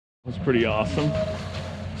It's pretty awesome.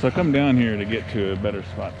 So I come down here to get to a better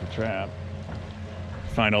spot to trap.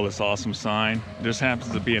 Find all this awesome sign. It just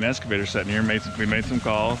happens to be an excavator sitting here. We made some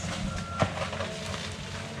calls.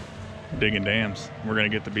 Digging dams. We're gonna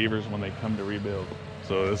get the beavers when they come to rebuild.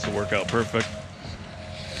 So this will work out perfect.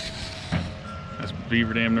 That's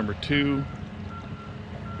beaver dam number 2.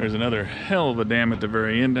 There's another hell of a dam at the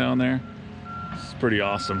very end down there. It's pretty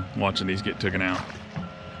awesome watching these get taken out.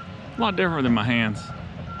 A lot different than my hands.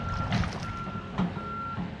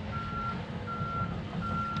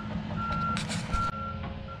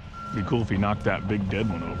 Be cool if he knocked that big dead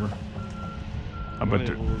one over. I bet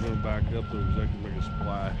we're gonna back up so it can make a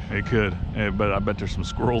splash. It could, but I bet there's some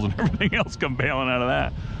squirrels and everything else come bailing out of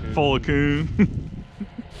that. Yeah. Full of coon. Look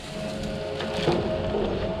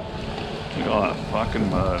at all that fucking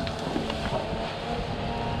mud.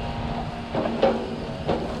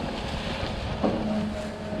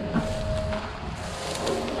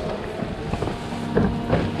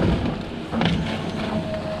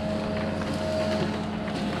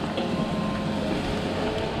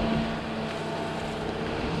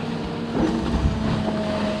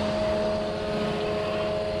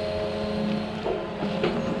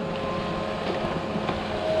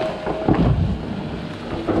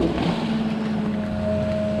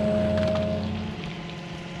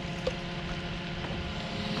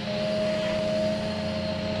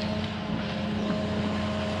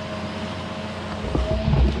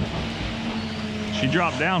 She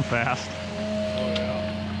dropped down fast. Oh yeah.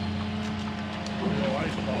 No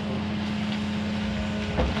ice popping.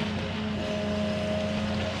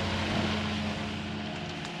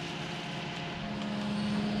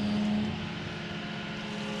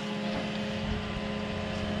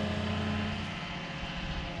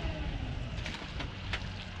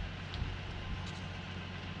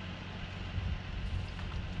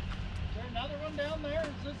 Is there another one down there, or is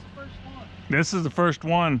this the first one? This is the first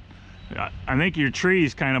one. I think your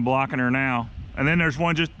tree's kind of blocking her now. And then there's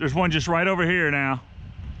one just right over here now.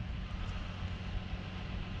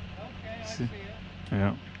 Okay, I see it.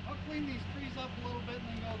 Yeah. I'll clean these trees up a little bit and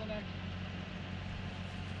then go to the next one.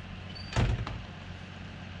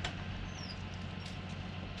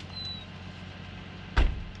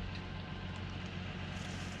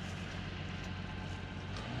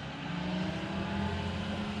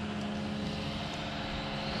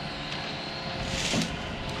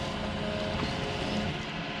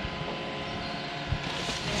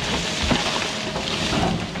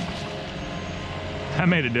 That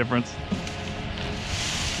made a difference.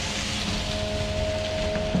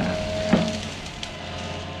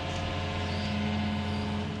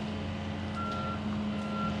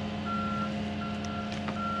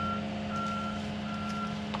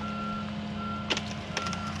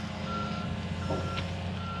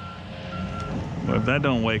 But if that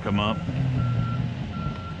don't wake them up.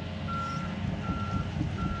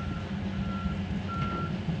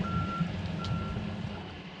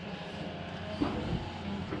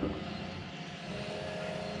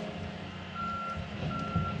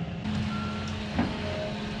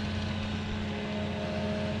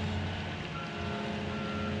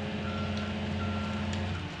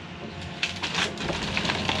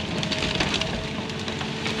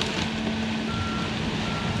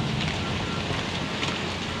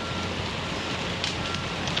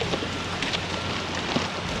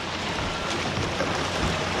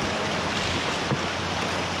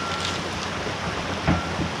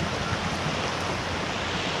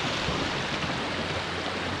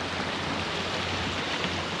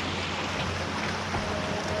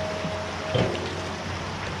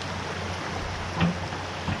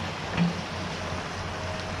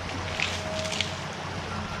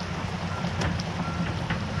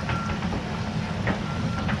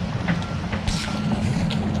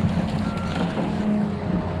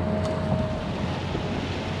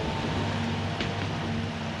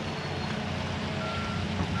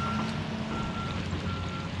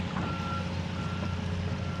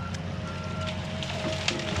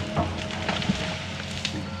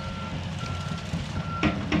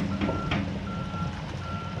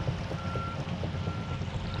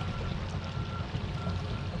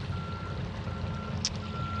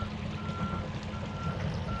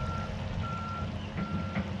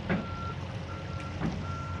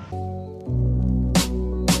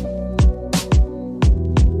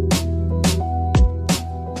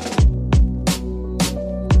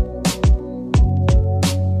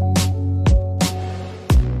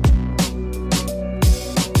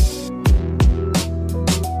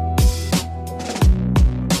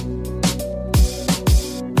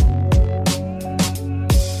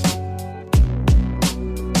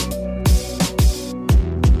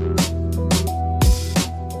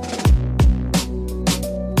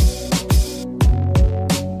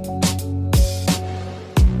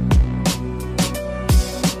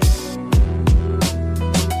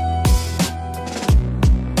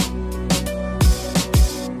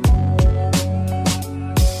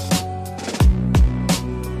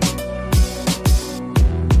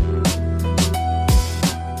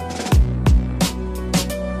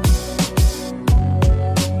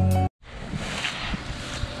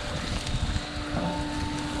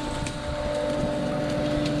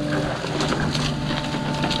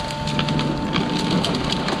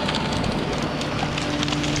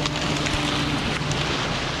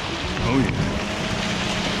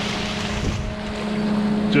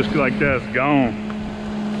 Just like that, it's gone.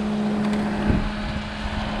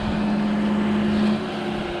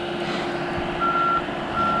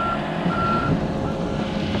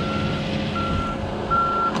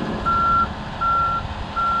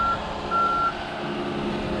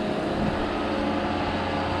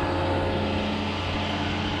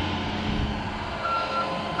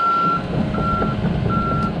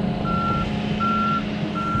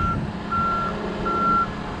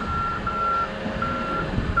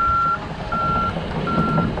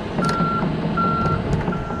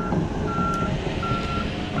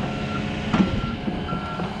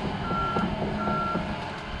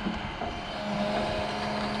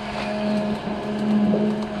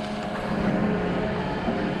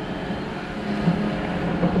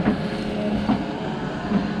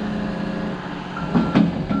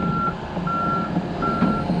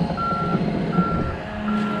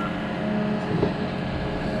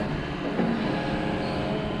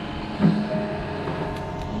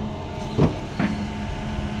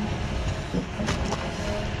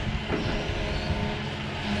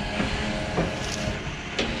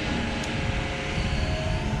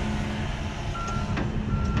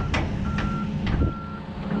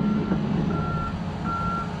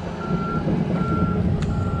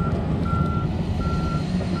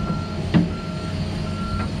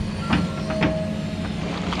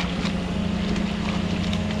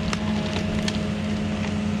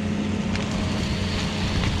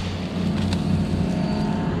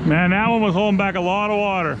 Man, that one was holding back a lot of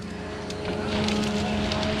water.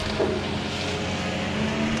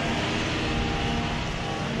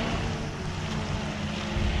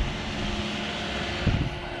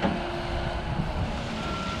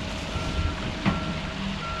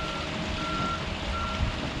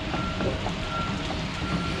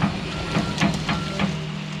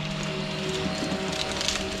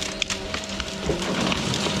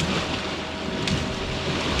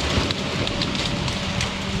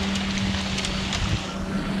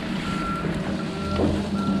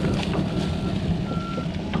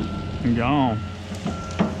 Gone.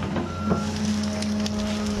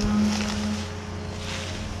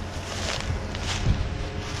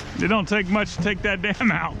 It don't take much to take that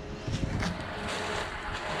dam out.